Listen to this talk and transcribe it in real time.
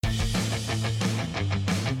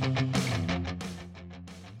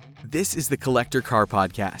This is the Collector Car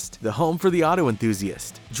Podcast, the home for the auto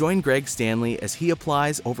enthusiast. Join Greg Stanley as he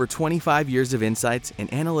applies over 25 years of insights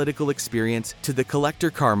and analytical experience to the collector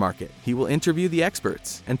car market. He will interview the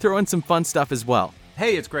experts and throw in some fun stuff as well.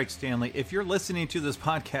 Hey, it's Greg Stanley. If you're listening to this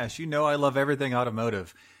podcast, you know I love everything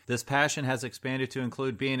automotive. This passion has expanded to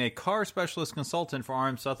include being a car specialist consultant for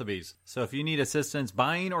RM Sotheby's. So if you need assistance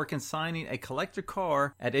buying or consigning a collector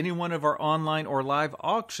car at any one of our online or live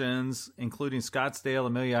auctions, including Scottsdale,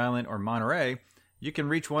 Amelia Island, or Monterey, you can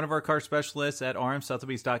reach one of our car specialists at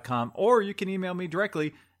rmsotheby's.com, or you can email me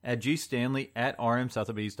directly at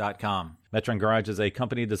gstanley@rmsotheby's.com. Metron Garage is a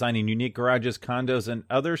company designing unique garages, condos, and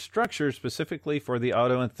other structures specifically for the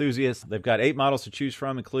auto enthusiast. They've got 8 models to choose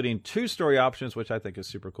from, including 2-story options, which I think is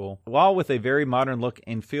super cool, all with a very modern look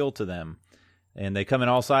and feel to them. And they come in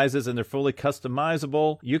all sizes, and they're fully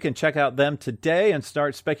customizable. You can check out them today and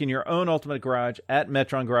start speccing your own ultimate garage at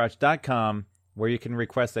metrongarage.com, where you can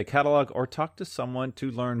request a catalog or talk to someone to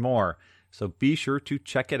learn more. So be sure to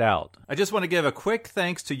check it out. I just want to give a quick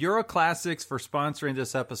thanks to Euro Classics for sponsoring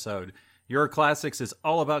this episode. Euro Classics is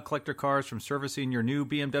all about collector cars, from servicing your new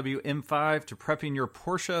BMW M5 to prepping your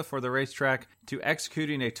Porsche for the racetrack to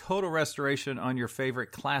executing a total restoration on your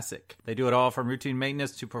favorite classic. They do it all from routine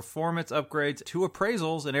maintenance to performance upgrades to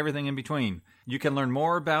appraisals and everything in between. You can learn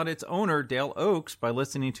more about its owner, Dale Oaks, by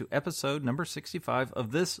listening to episode number 65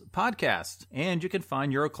 of this podcast. And you can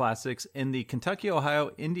find Euro Classics in the Kentucky,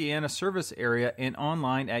 Ohio, Indiana service area and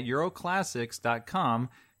online at euroclassics.com.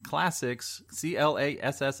 Classics,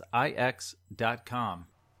 CLASSIX.com.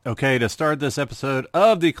 Okay, to start this episode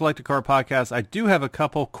of the Collector Car Podcast, I do have a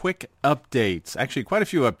couple quick updates. Actually, quite a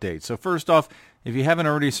few updates. So first off, if you haven't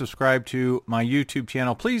already subscribed to my YouTube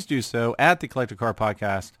channel, please do so at the Collector Car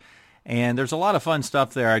Podcast. And there's a lot of fun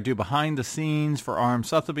stuff there. I do behind the scenes for RM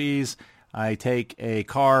Sotheby's. I take a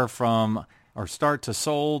car from or start to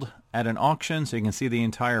sold at an auction, so you can see the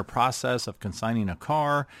entire process of consigning a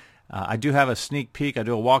car. I do have a sneak peek. I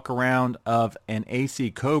do a walk around of an AC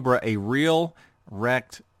Cobra, a real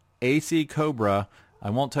wrecked AC Cobra. I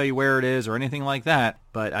won't tell you where it is or anything like that,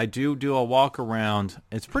 but I do a walk around.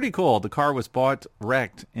 It's pretty cool. The car was bought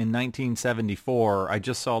wrecked in 1974. I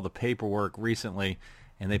just saw the paperwork recently,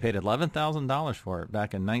 and they paid $11,000 for it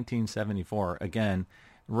back in 1974. Again,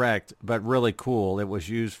 wrecked, but really cool. It was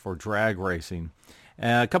used for drag racing.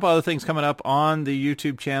 A couple other things coming up on the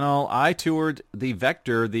YouTube channel. I toured the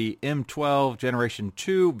Vector, the M12 Generation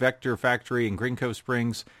 2 Vector factory in Green Cove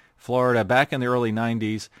Springs, Florida, back in the early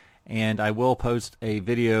 90s. And I will post a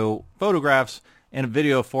video, photographs in a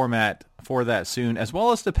video format for that soon, as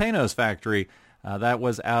well as the Panos factory. That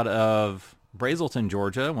was out of Brazelton,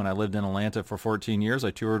 Georgia. When I lived in Atlanta for 14 years, I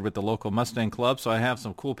toured with the local Mustang Club, so I have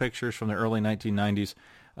some cool pictures from the early 1990s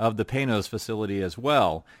of the Panos facility as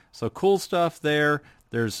well. So cool stuff there.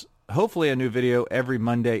 There's hopefully a new video every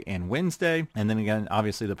Monday and Wednesday, and then again,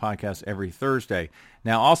 obviously the podcast every Thursday.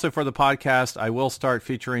 Now, also for the podcast, I will start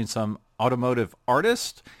featuring some automotive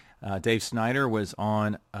artists. Dave Snyder was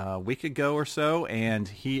on a week ago or so, and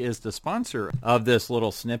he is the sponsor of this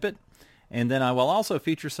little snippet. And then I will also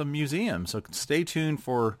feature some museums, so stay tuned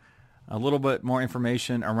for a little bit more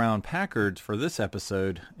information around Packard for this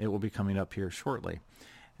episode. It will be coming up here shortly.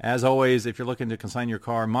 As always, if you're looking to consign your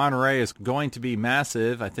car, Monterey is going to be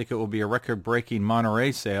massive. I think it will be a record-breaking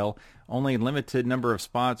Monterey sale. Only a limited number of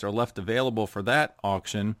spots are left available for that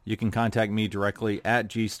auction. You can contact me directly at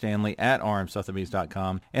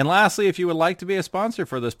gstanley@rmsotheby's.com. And lastly, if you would like to be a sponsor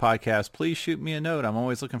for this podcast, please shoot me a note. I'm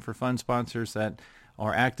always looking for fun sponsors that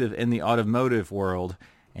are active in the automotive world.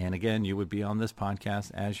 And again, you would be on this podcast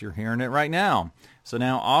as you're hearing it right now. So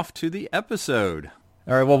now off to the episode.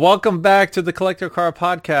 All right, well, welcome back to the Collector Car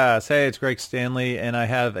Podcast. Hey, it's Greg Stanley, and I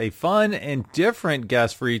have a fun and different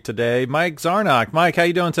guest for you today, Mike Zarnock. Mike, how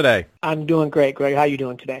you doing today? I'm doing great, Greg. How you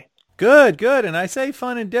doing today? Good, good. And I say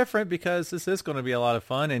fun and different because this is going to be a lot of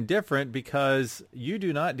fun, and different because you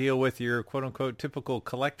do not deal with your quote-unquote typical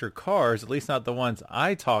collector cars, at least not the ones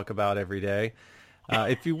I talk about every day.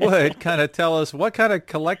 If you would, kind of tell us, what kind of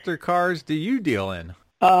collector cars do you deal in?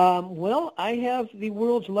 Well, I have the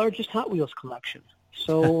world's largest Hot Wheels collection.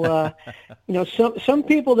 So, some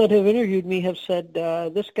people that have interviewed me have said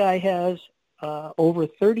this guy has over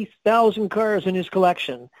 30,000 cars in his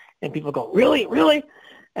collection. And people go, really, really?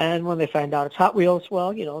 And when they find out it's Hot Wheels,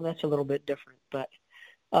 well, that's a little bit different. But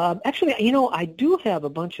actually, I do have a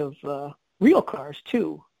bunch of real cars,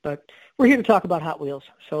 too. But we're here to talk about Hot Wheels.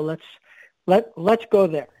 So let's go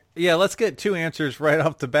there. Yeah, let's get 2 answers right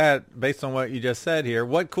off the bat based on what you just said here.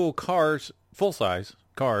 What cool cars, full-size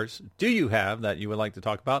cars, do you have that you would like to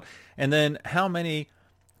talk about? And then how many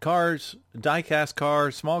cars, die-cast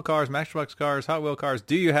cars, small cars, Matchbox cars, Hot Wheel cars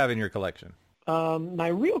do you have in your collection? My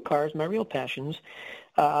real cars, my real passions,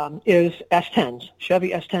 is S10s, Chevy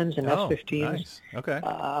S10s and S15s. Nice. Okay.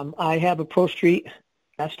 I have a Pro Street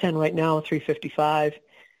S10 right now, 355,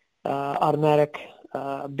 automatic,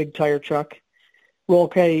 big tire truck, roll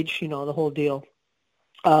cage, the whole deal.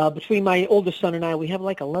 Between my oldest son and I, we have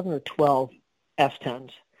like 11 or 12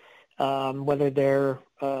 S10s, whether they're,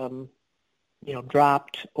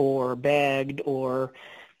 dropped or bagged or,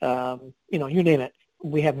 you name it.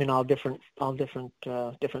 We have them in all different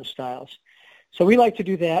styles. So we like to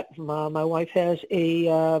do that. My wife has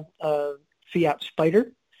a Fiat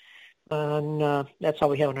Spider, and that's all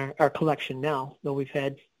we have in our collection now, though we've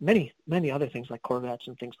had many other things like Corvettes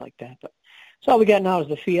and things like that. But so all we got now is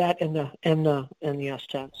the Fiat and the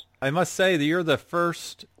S10s. I must say that you're the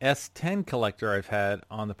first S10 collector I've had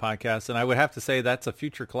on the podcast, and I would have to say that's a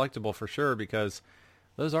future collectible for sure, because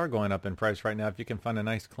those are going up in price right now if you can find a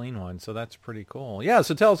nice clean one. So that's pretty cool. Yeah,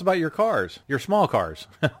 so tell us about your cars, your small cars.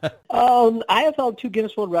 I have held 2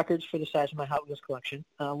 Guinness World Records for the size of my Hot Wheels collection,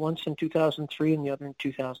 once in 2003 and the other in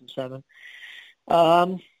 2007.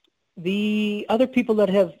 The other people that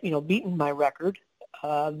have, beaten my record,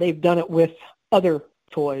 they've done it with other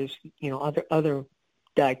toys, other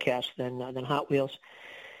die-casts than Hot Wheels.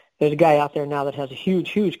 There's a guy out there now that has a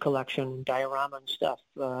huge collection, diorama and stuff.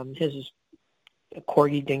 His is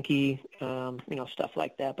Corgi Dinky, stuff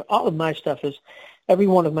like that. But all of my stuff is, every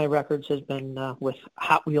one of my records has been with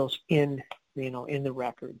Hot Wheels in the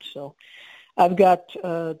record. So I've got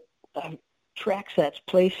track sets,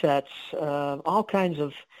 play sets, all kinds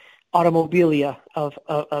of automobilia of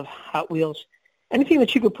Hot Wheels. Anything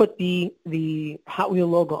that you could put the Hot Wheel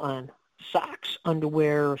logo on. Socks,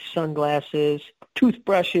 underwear, sunglasses,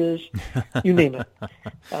 toothbrushes, you name it.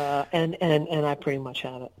 And I pretty much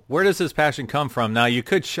have it. Where does this passion come from? Now, you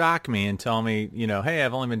could shock me and tell me, hey,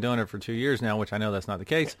 I've only been doing it for 2 years now, which I know that's not the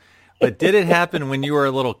case. But did it happen when you were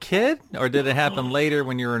a little kid, or did it happen later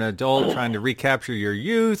when you were an adult trying to recapture your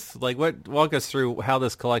youth? Walk us through how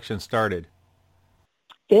this collection started.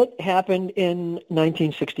 It happened in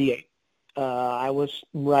 1968. I was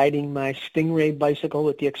riding my Stingray bicycle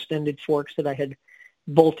with the extended forks that I had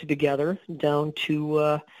bolted together down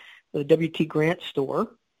to the W.T. Grant store,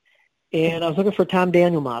 and I was looking for Tom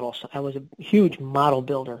Daniel models. I was a huge model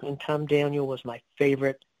builder, and Tom Daniel was my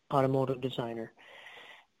favorite automotive designer.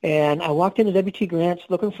 And I walked into W.T. Grant's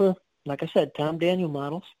looking for, like I said, Tom Daniel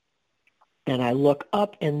models, and I look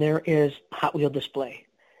up, and there is Hot Wheel display.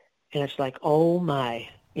 And it's like, oh, my,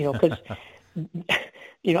 because,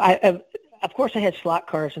 of course I had slot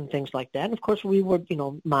cars and things like that. And, of course, we would,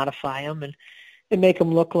 modify them and make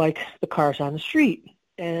them look like the cars on the street.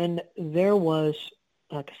 And there was,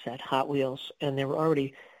 like I said, Hot Wheels, and they were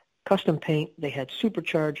already custom paint. They had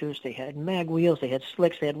superchargers. They had mag wheels. They had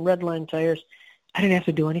slicks. They had redline tires. I didn't have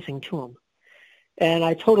to do anything to them. And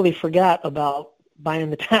I totally forgot about buying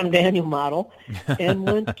the Tom Daniel model and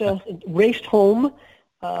went raced home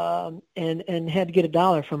and had to get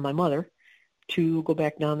 $1 from my mother to go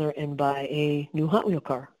back down there and buy a new Hot Wheel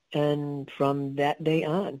car. And from that day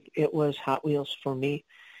on, it was Hot Wheels for me.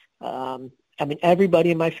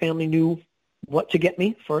 Everybody in my family knew what to get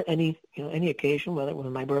me for any occasion, whether it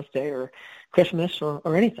was my birthday or Christmas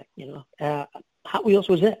or anything. Hot Wheels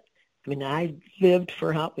was it. I lived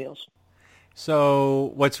for Hot Wheels.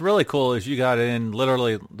 So what's really cool is you got in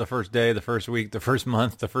literally the first day, the first week, the first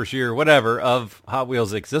month, the first year, whatever, of Hot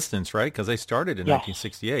Wheels' existence, right? Because they started in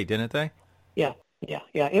 1968, didn't they? Yeah.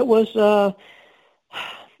 It was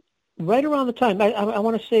right around the time. I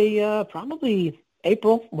want to say probably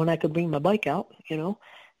April, when I could bring my bike out,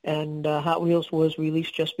 and Hot Wheels was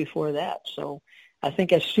released just before that. So I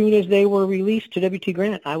think as soon as they were released to W.T.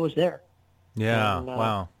 Grant, I was there. Yeah,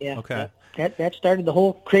 wow. Yeah, okay. That started the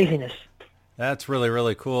whole craziness. That's really,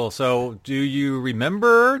 really cool. So do you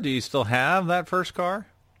remember, do you still have that first car?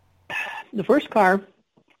 The first car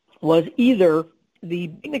was either the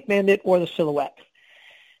Beatnik Bandit or the Silhouette.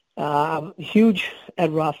 Huge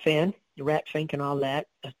Ed Roth fan, the Rat Fink and all that,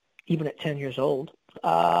 even at 10 years old.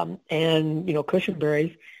 And,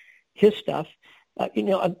 Cushenberry, his stuff.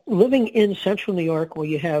 Living in central New York where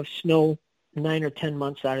you have snow 9 or 10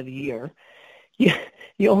 months out of the year,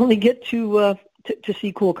 you only get to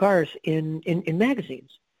see cool cars in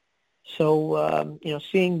magazines. So,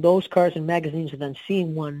 seeing those cars in magazines and then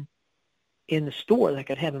seeing one in the store that I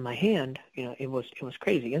could have in my hand, it was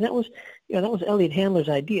crazy. And that was Elliot Handler's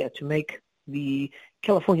idea, to make the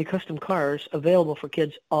California custom cars available for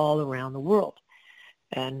kids all around the world.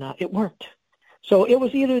 And it worked. So it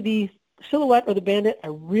was either the Silhouette or the Bandit. I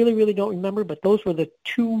really, really don't remember, but those were the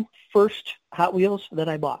two first Hot Wheels that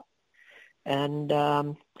I bought. And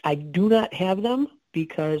I do not have them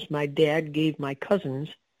because my dad gave my cousins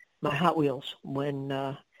my Hot Wheels when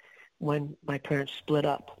my parents split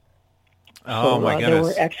up. Oh, So, my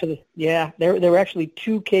goodness. There were actually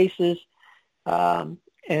two cases, and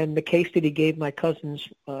the case that he gave my cousins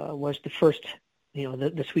was the first,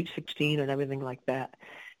 the Sweet 16 and everything like that.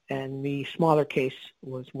 And the smaller case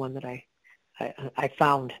was one that I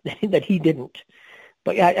found that he didn't.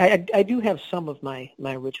 But I do have some of my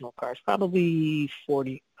original cars, probably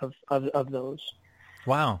 40 of those.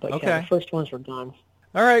 Wow. But okay. yeah, the first ones were gone.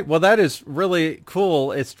 All right. Well, that is really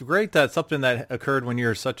cool. It's great that something that occurred when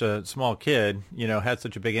you're such a small kid, had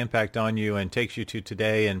such a big impact on you and takes you to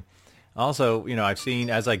today. And also, I've seen,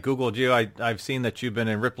 as I Googled you, I've seen that you've been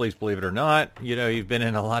in Ripley's Believe It or Not. You've been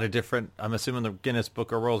in a lot of different, I'm assuming the Guinness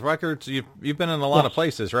Book of World Records. You've been in a lot of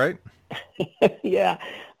places, right? Yeah.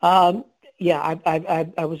 I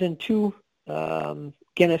was in two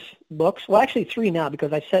Guinness books. Well, actually three now,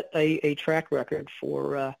 because I set a track record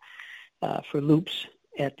for loops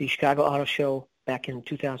at the Chicago Auto Show back in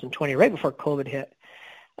 2020, right before COVID hit.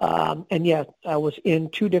 I was in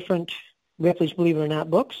two different Ripley's Believe It or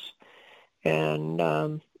Not books, and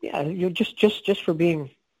you're just for being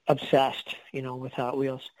obsessed, with Hot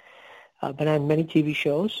Wheels. Been on many TV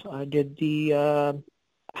shows. I did the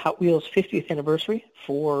Hot Wheels 50th anniversary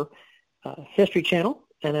for History Channel,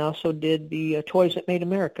 and I also did the Toys That Made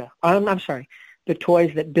America. I'm sorry, the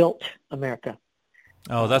Toys That Built America.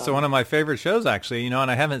 Oh, that's one of my favorite shows, actually, and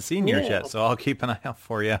I haven't seen yours yet, so I'll keep an eye out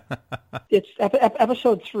for you. It's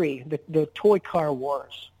episode 3, the Toy Car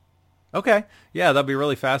Wars. Okay. Yeah, that'll be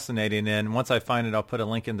really fascinating, and once I find it, I'll put a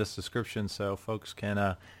link in this description so folks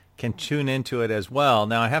can tune into it as well.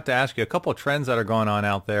 Now, I have to ask you a couple of trends that are going on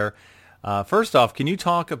out there. First off, can you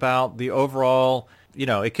talk about the overall,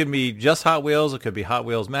 it could be just Hot Wheels, it could be Hot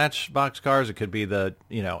Wheels Matchbox cars, it could be the,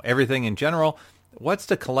 everything in general. What's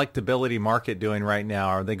the collectability market doing right now?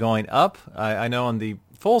 Are they going up? I know on the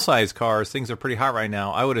full-size cars, things are pretty hot right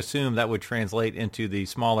now. I would assume that would translate into the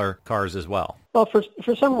smaller cars as well. Well,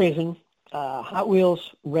 for some reason, Hot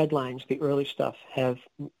Wheels Red Lines, the early stuff, have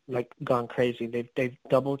gone crazy. They've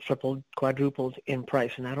doubled, tripled, quadrupled in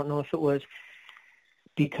price, and I don't know if it was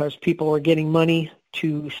because people were getting money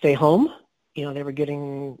to stay home. They were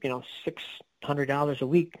getting $600 a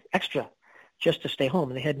week extra just to stay home,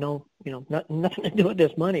 and they had nothing to do with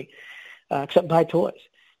this money except buy toys.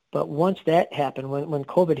 But once that happened, when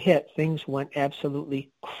COVID hit, things went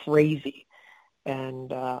absolutely crazy,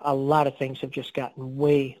 and a lot of things have just gotten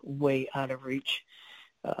way, way out of reach.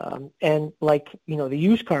 And the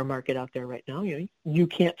used car market out there right now, you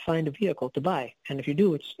can't find a vehicle to buy, and if you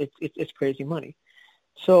do, it's crazy money.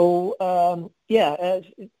 So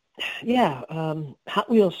Hot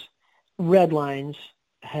Wheels Red Lines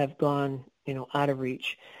have gone out of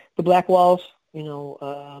reach. The Black Walls,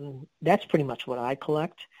 that's pretty much what I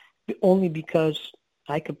collect, only because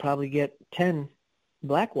I could probably get 10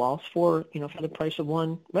 Black Walls for the price of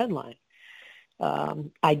one Red Line.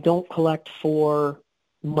 I don't collect for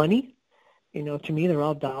money. To me, they're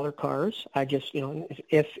all dollar cars. I just,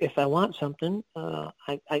 if I want something,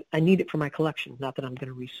 I need it for my collection, not that I'm going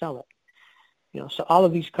to resell it. So all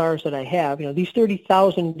of these cars that I have, these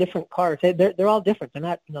 30,000 different cars, they're all different. They're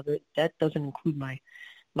not, that doesn't include my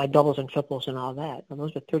doubles and triples and all that. And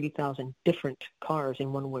those are 30,000 different cars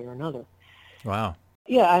in one way or another. Wow.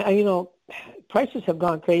 Yeah, prices have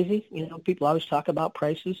gone crazy. People always talk about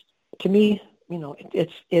prices. To me,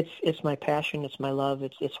 it's my passion, it's my love,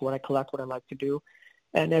 it's what I collect, what I like to do.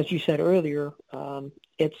 And as you said earlier,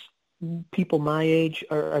 it's people my age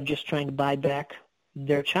are just trying to buy back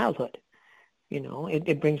their childhood.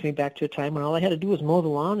 It brings me back to a time when all I had to do was mow the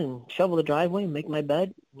lawn and shovel the driveway and make my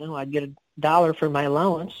bed. I'd get $1 for my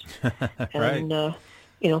allowance, and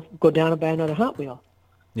go down and buy another Hot Wheel.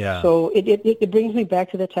 Yeah. So it brings me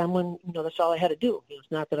back to that time when that's all I had to do. It's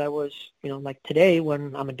not that I was like today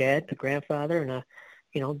when I'm a dad, a grandfather, and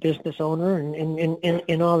a business owner,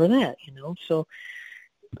 and all of that. So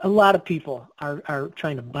a lot of people are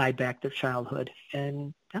trying to buy back their childhood,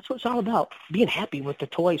 and that's what it's all about: being happy with the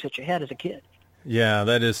toys that you had as a kid. Yeah,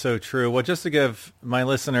 that is so true. Well, just to give my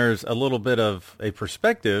listeners a little bit of a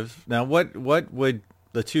perspective, now what would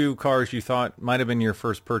the two cars you thought might have been your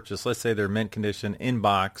first purchase, let's say they're mint condition in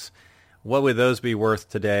box, what would those be worth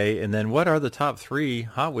today? And then what are the top 3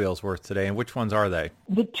 Hot Wheels worth today, and which ones are they?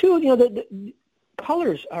 The two, the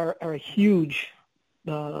colors are a huge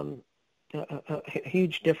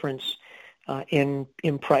difference in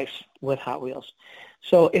price with Hot Wheels.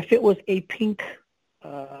 So if it was a pink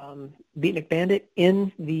Beatnik Bandit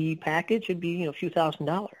in the package, it'd be a few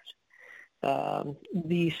 $1,000s.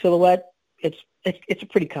 The Silhouette, it's a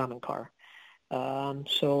pretty common car.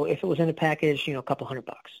 So if it was in a package, a couple $100.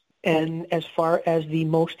 And as far as the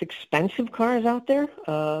most expensive cars out there,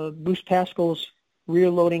 Bruce Pascal's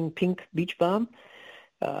rear-loading pink Beach Bomb,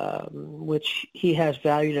 which he has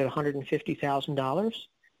valued at $150,000.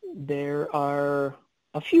 There are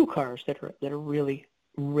a few cars that are really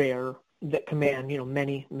rare that command,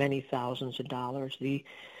 many thousands of dollars.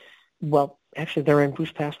 Actually, they're in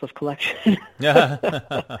Bruce Pascal's collection.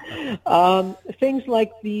 Things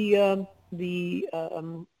like the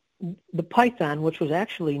Python, which was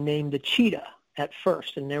actually named the Cheetah at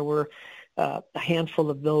first, and there were a handful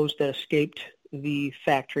of those that escaped the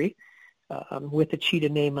factory with the Cheetah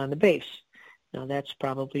name on the base. Now that's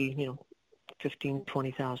probably $15,000,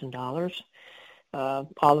 $20,000.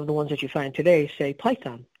 All of the ones that you find today say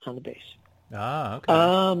Python on the base.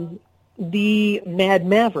 Okay. The Mad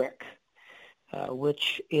Maverick,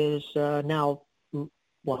 which is now,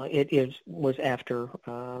 was after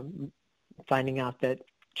finding out that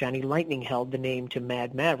Johnny Lightning held the name to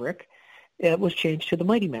Mad Maverick. It was changed to the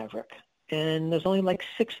Mighty Maverick, and there's only like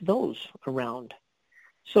 6 of those around.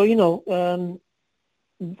 So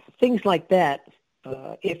things like that.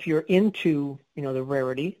 If you're into the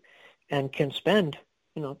rarity and can spend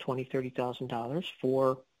 $20,000-$30,000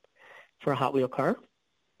 for a Hot Wheel car,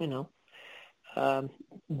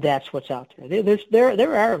 that's what's out there.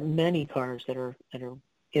 There are many cars that are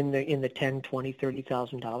in the $10,000, $20,000,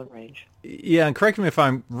 $30,000 range. Yeah, and correct me if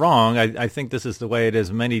I'm wrong. I think this is the way it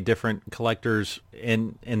is. Many different collectors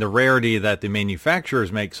in the rarity that the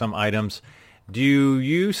manufacturers make some items. Do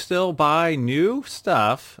you still buy new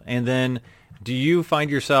stuff, and then do you find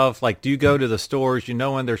yourself, do you go to the stores,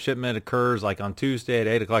 when their shipment occurs, like on Tuesday at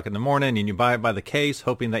 8 o'clock in the morning, and you buy it by the case,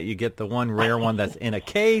 hoping that you get the one rare one that's in a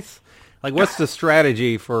case? What's the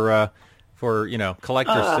strategy for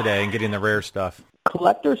collectors today and getting the rare stuff?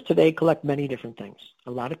 Collectors today collect many different things.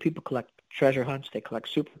 A lot of people collect treasure hunts. They collect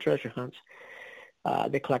super treasure hunts.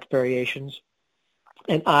 They collect variations.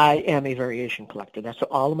 And I am a variation collector. That's what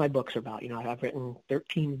all of my books are about. I've written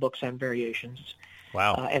 13 books on variations.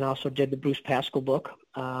 Wow. And also did the Bruce Pascal book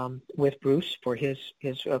with Bruce for his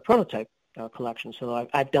prototype collection. So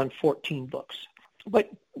I've done 14 books. But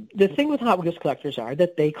the thing with Hot Wheels collectors are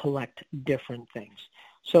that they collect different things.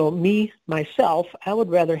 So myself, I would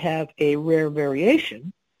rather have a rare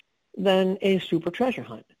variation than a super treasure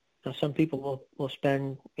hunt. Now, some people will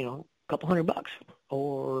spend, a couple $100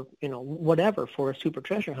 or, whatever for a super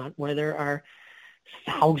treasure hunt where there are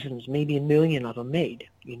thousands, maybe 1 million of them made.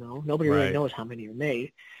 Nobody really knows how many are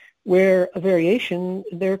made. Where a variation,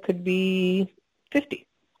 there could be 50.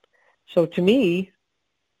 So to me,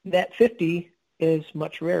 that 50 is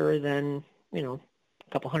much rarer than, a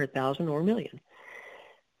couple 100,000 or 1 million.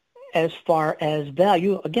 As far as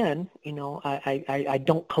value, again, I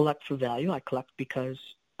don't collect for value. I collect because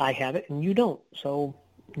I have it and you don't. So,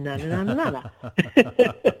 na.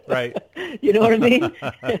 Right. You know what I mean?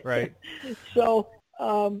 Right. So,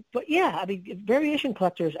 but yeah, variation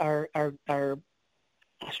collectors are a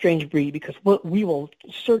strange breed because we will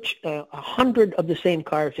search 100 of the same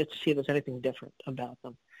cars just to see if there's anything different about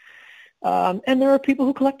them. And there are people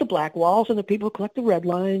who collect the black walls, and there are people who collect the red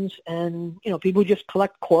lines, and people who just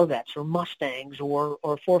collect Corvettes or Mustangs or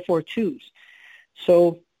 442s.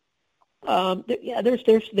 So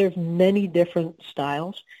there's many different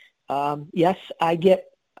styles. Yes, I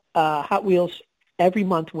get Hot Wheels every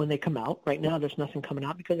month when they come out. Right now, there's nothing coming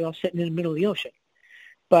out because they're all sitting in the middle of the ocean.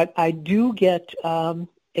 But I do get a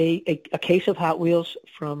case of Hot Wheels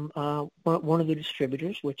from one of the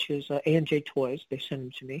distributors, which is A&J Toys. They send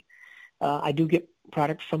them to me. I do get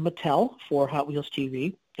products from Mattel for Hot Wheels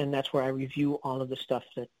TV, and that's where I review all of the stuff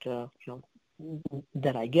that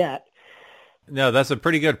I get. No, that's a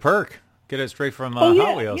pretty good perk. Get it straight from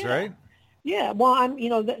Hot Wheels, right? Yeah. Well, I'm.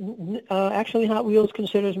 Actually, Hot Wheels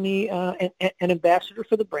considers me an ambassador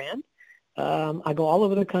for the brand. I go all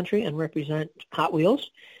over the country and represent Hot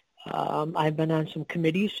Wheels. I've been on some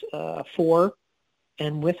committees for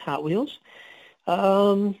and with Hot Wheels.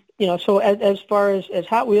 So as far as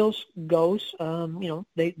Hot Wheels goes,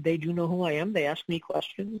 they do know who I am. They ask me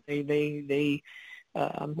questions. They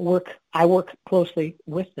work. I work closely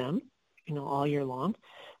with them, all year long.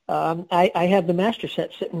 I have the master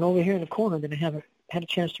set sitting over here in the corner that I haven't had a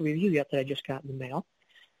chance to review yet that I just got in the mail.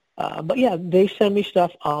 But yeah, they send me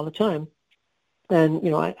stuff all the time. And,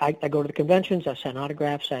 I go to the conventions, I send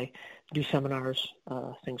autographs, I do seminars,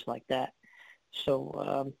 things like that.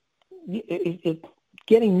 So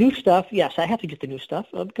getting new stuff, yes, I have to get the new stuff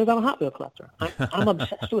because I'm a Hot Wheel collector. I'm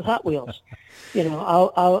obsessed with Hot Wheels.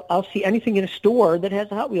 I'll see anything in a store that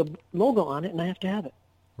has a Hot Wheel logo on it, and I have to have it.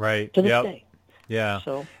 Right. To this day. Yeah.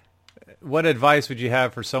 So, what advice would you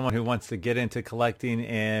have for someone who wants to get into collecting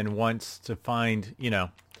and wants to find,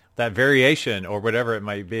 that variation or whatever it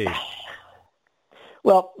might be?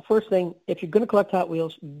 Well, first thing, if you're going to collect Hot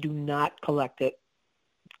Wheels, do not collect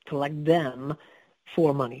them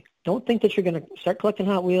for money. Don't think that you're going to start collecting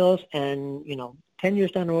Hot Wheels and, 10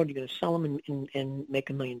 years down the road, you're going to sell them and make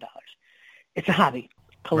 $1 million. It's a hobby.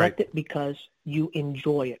 Collect it because you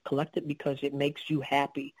enjoy it. Collect it because it makes you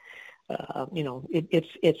happy.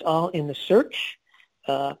 It's all in the search.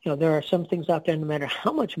 There are some things out there, no matter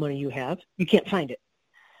how much money you have, you can't find it.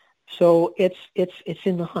 So it's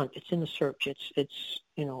in the hunt. It's in the search. It's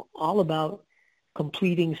all about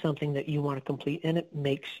completing something that you want to complete, and it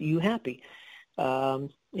makes you happy.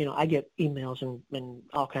 I get emails and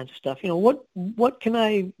all kinds of stuff. What can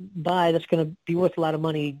I buy that's going to be worth a lot of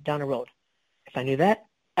money down the road? If I knew that,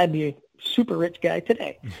 I'd be a super rich guy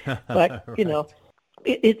today. But, Right.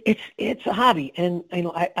 It's a hobby. And,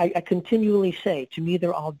 I continually say, to me,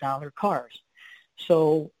 they're all dollar cars.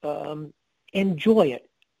 So enjoy it.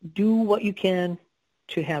 Do what you can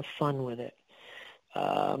to have fun with it.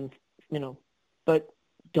 But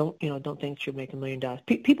don't think you'll make $1 million.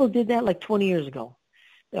 People did that like 20 years ago,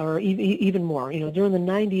 or even more. During the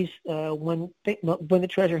 90s, when the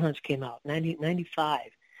treasure hunts came out, 95,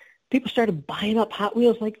 people started buying up Hot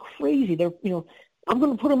Wheels like crazy. They're, I'm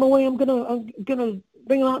going to put them away. I'm going to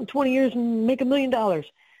bring them out in 20 years and make $1 million.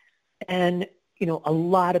 And, a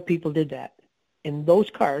lot of people did that. And those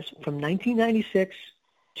cars from 1996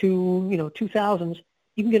 to, 2000s,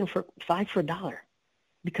 you can get them for $5 for $1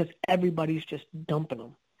 because everybody's just dumping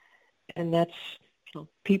them. And that's,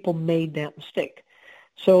 people made that mistake.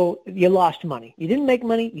 So you lost money. You didn't make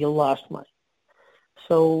money, you lost money.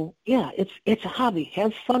 So, yeah, it's a hobby.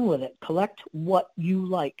 Have fun with it. Collect what you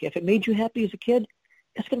like. If it made you happy as a kid,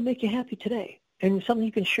 it's going to make you happy today. And something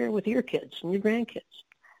you can share with your kids and your grandkids.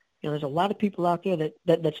 There's a lot of people out there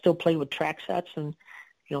that still play with track sets. And,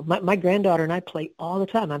 my granddaughter and I play all the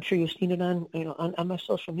time. I'm sure you've seen it on my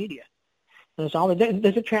social media. There's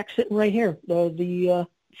a track sitting right here. The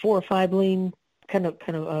 4 or 5 lane kind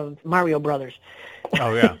of Mario Brothers.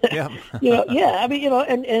 Oh yeah, yeah. Yeah. I mean,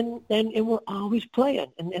 and we're always playing,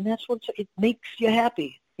 and that's it makes you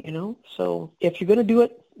happy. So if you're going to do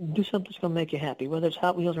it, do something that's going to make you happy, whether it's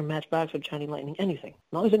Hot Wheels or Matchbox or Johnny Lightning, anything,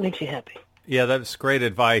 as long as it makes you happy. Yeah, that's great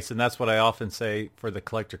advice, and that's what I often say for the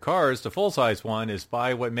collector cars. The full-size one is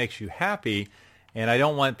buy what makes you happy, and I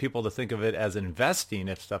don't want people to think of it as investing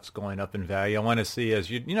if stuff's going up in value. I want to see as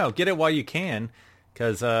get it while you can,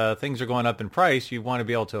 because things are going up in price. You want to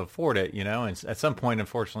be able to afford it, and at some point,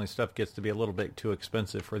 unfortunately, stuff gets to be a little bit too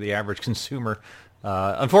expensive for the average consumer,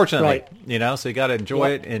 unfortunately, Right. So you got to enjoy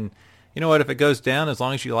it, and you know what, if it goes down, as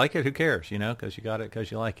long as you like it, who cares, because you got it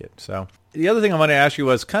because you like it. So the other thing I want to ask you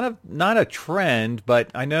was kind of not a trend, but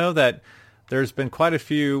I know that there's been quite a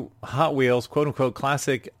few Hot Wheels, quote unquote,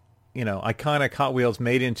 classic, iconic Hot Wheels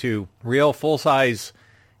made into real full-size,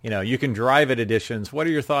 you can drive it editions. What are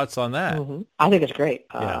your thoughts on that? Mm-hmm. I think it's great.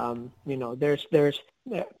 Yeah. There's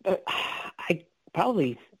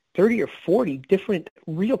probably 30 or 40 different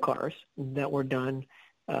real cars that were done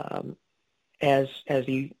as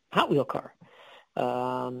the Hot Wheel car.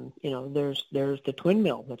 There's the twin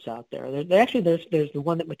mill that's out there. There's the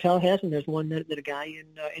one that Mattel has, and there's one that a guy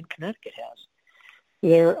in Connecticut has.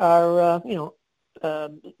 There are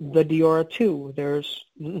the Diora 2. There's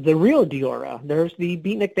the real Diora. There's the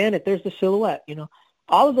Beatnik Bandit. There's the Silhouette.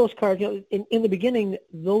 All of those cars. In the beginning,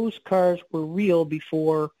 those cars were real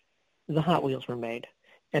before the Hot Wheels were made,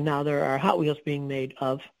 and now there are Hot Wheels being made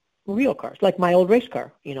of real cars, like my old race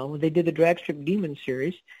car. They did the Drag Strip Demon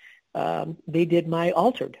series. They did my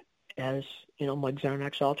Altered as my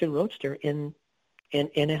Xarnox Altered Roadster in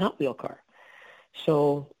a Hot Wheel car.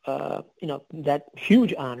 So that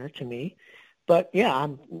huge honor to me. But yeah,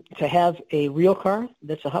 to have a real car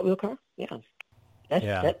that's a Hot Wheel car, that's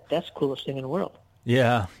the coolest thing in the world.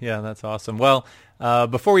 Yeah, that's awesome. Well,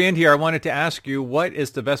 before we end here, I wanted to ask you, what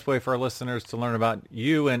is the best way for our listeners to learn about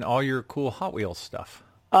you and all your cool Hot Wheels stuff?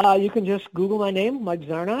 You can just Google my name, Mike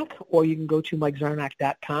Zarnock, or you can go to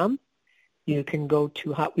MikeZarnock.com. You can go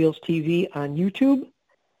to Hot Wheels TV on YouTube.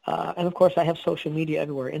 And, of course, I have social media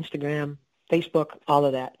everywhere, Instagram, Facebook, all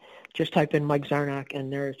of that. Just type in Mike Zarnock,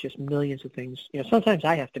 and there's just millions of things. Sometimes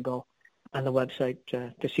I have to go on the website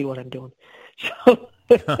to see what I'm doing. So,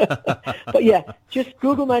 but, yeah, just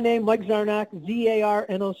Google my name, Mike Zarnock,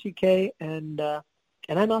 Zarnock, and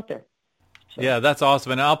I'm out there. So. Yeah, that's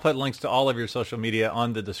awesome. And I'll put links to all of your social media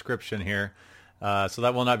on the description here. So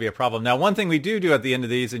that will not be a problem. Now, one thing we do at the end of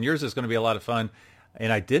these, and yours is going to be a lot of fun,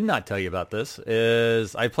 and I did not tell you about this,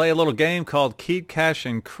 is I play a little game called Keep, Cash,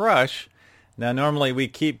 and Crush. Now, normally we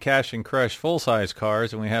keep Cash and Crush full-size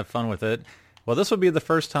cars and we have fun with it. Well, this will be the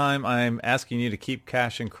first time I'm asking you to keep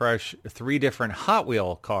Cash and Crush 3 different Hot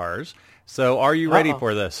Wheel cars. So are you ready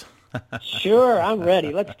for this? Sure, I'm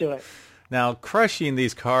ready. Let's do it. Now, crushing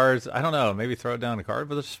these cars, I don't know, maybe throw it down a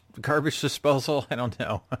garbage disposal. I don't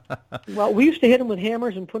know. Well, we used to hit them with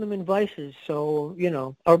hammers and put them in vices, so,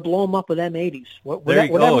 or blow them up with M80s.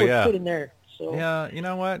 Whatever would fit in there. So. Yeah, you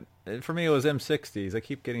know what? For me, it was M60s. They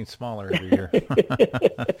keep getting smaller every year.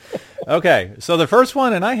 Okay, so the first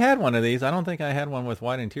one, and I had one of these. I don't think I had one with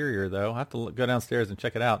white interior, though. I'll have to go downstairs and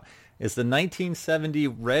check it out. It's the 1970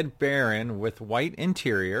 Red Baron with white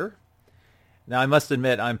interior. Now, I must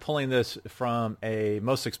admit, I'm pulling this from a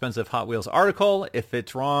Most Expensive Hot Wheels article. If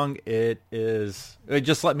it's wrong,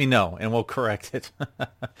 just let me know, and we'll correct it.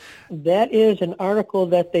 That is an article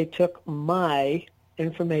that they took my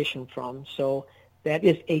information from, so that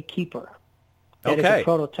is a keeper. That is a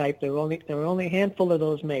prototype. There were only a handful of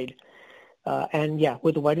those made. And, yeah,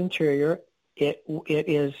 with the white interior, it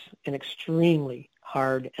is an extremely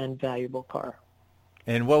hard and valuable car.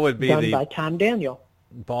 And what would be done by Tom Daniel.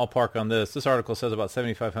 Ballpark on this? This article says about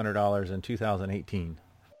 $7,500 in 2018.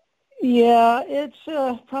 Yeah, it's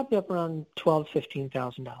probably up around $12,000,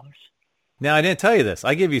 $15,000. Now, I didn't tell you this.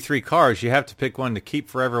 I give you 3 cars. You have to pick one to keep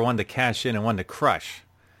forever, one to cash in, and one to crush.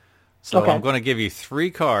 So I'm going to give you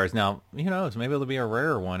 3 cars. Now, maybe it'll be a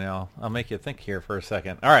rare one. I'll make you think here for a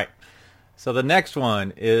second. All right. So the next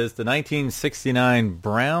one is the 1969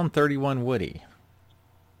 Brown 31 Woody.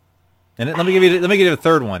 And let me give you the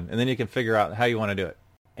third one, and then you can figure out how you want to do it.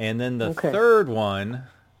 And then the third one,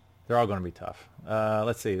 they're all going to be tough.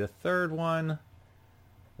 Let's see. The third one,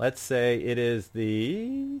 let's say it is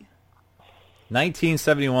the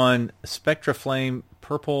 1971 Spectra Flame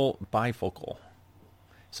Purple Bifocal.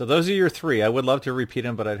 So those are your 3. I would love to repeat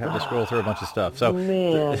them, but I'd have to scroll through a bunch of stuff. So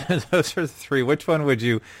those are the 3. Which one would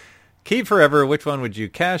you keep forever? Which one would you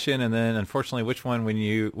cash in? And then, unfortunately, which one would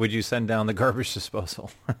you send down the garbage disposal?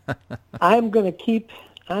 I'm going to keep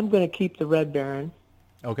the Red Baron.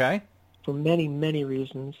 Okay. For many, many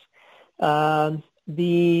reasons.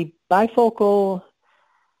 The bifocal,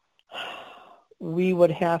 we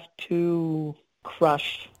would have to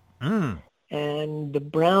crush. And the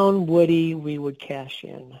brown Woody, we would cash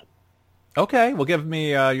in. Okay, well, give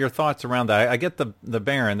me your thoughts around that. I get the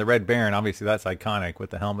Baron, the Red Baron. Obviously, that's iconic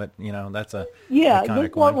with the helmet. That's a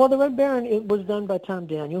iconic one. Well, the Red Baron, it was done by Tom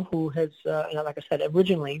Daniel, who has, like I said,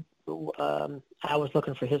 originally I was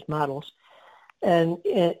looking for his models, and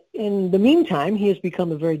in the meantime, he has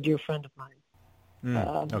become a very dear friend of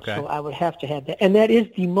mine. So I would have to have that, and that is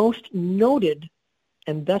the most noted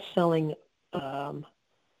and best-selling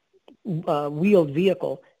wheeled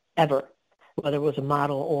vehicle ever, whether it was a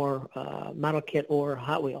model or model kit or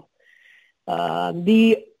Hot Wheel.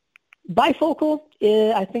 The bifocal,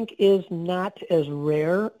 I think, is not as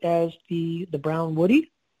rare as the brown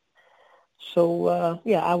Woody. So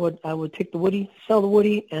I would take the Woody, sell the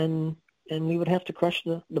Woody, and we would have to crush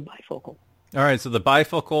the bifocal. All right, so the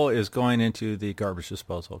bifocal is going into the garbage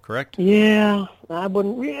disposal, correct? Yeah, I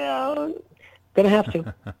wouldn't. Yeah, gonna have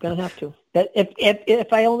to. That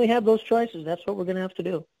if I only have those choices, that's what we're gonna have to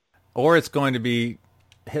do. Or it's going to be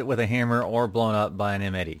hit with a hammer or blown up by an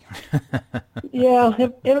M80. Yeah,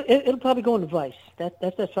 it'll probably go into vice. That's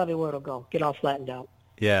probably where it'll go. Get all flattened out.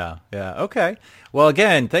 Yeah. Okay. Well,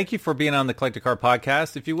 again, thank you for being on the Collector Car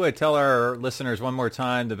Podcast. If you would, tell our listeners one more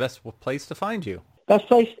time the best place to find you. Best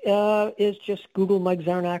place is just Google Mike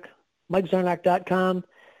Zarnock, MikeZarnock.com,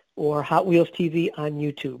 or Hot Wheels TV on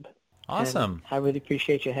YouTube. Awesome. And I really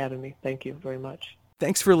appreciate you having me. Thank you very much.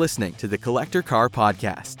 Thanks for listening to the Collector Car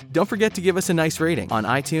Podcast. Don't forget to give us a nice rating on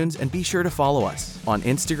iTunes and be sure to follow us on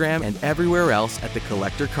Instagram and everywhere else at the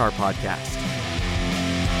Collector Car Podcast.